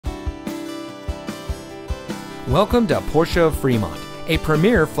Welcome to Porsche of Fremont, a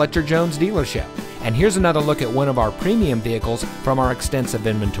premier Fletcher Jones dealership. And here's another look at one of our premium vehicles from our extensive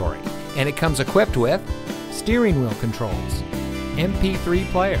inventory. And it comes equipped with steering wheel controls, MP3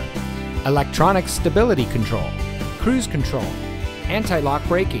 player, electronic stability control, cruise control, anti-lock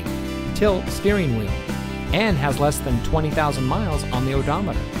braking, tilt steering wheel, and has less than 20,000 miles on the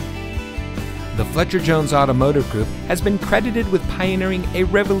odometer. The Fletcher Jones Automotive Group has been credited with pioneering a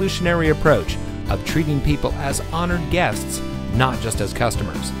revolutionary approach of treating people as honored guests, not just as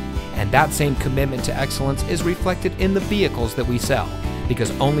customers. And that same commitment to excellence is reflected in the vehicles that we sell,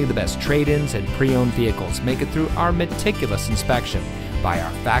 because only the best trade-ins and pre-owned vehicles make it through our meticulous inspection by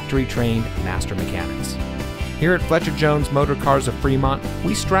our factory-trained master mechanics. Here at Fletcher Jones Motor Cars of Fremont,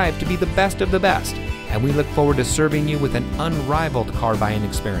 we strive to be the best of the best, and we look forward to serving you with an unrivaled car buying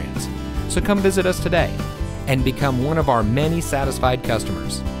experience. So come visit us today and become one of our many satisfied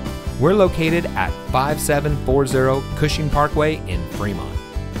customers. We're located at 5740 Cushing Parkway in Fremont.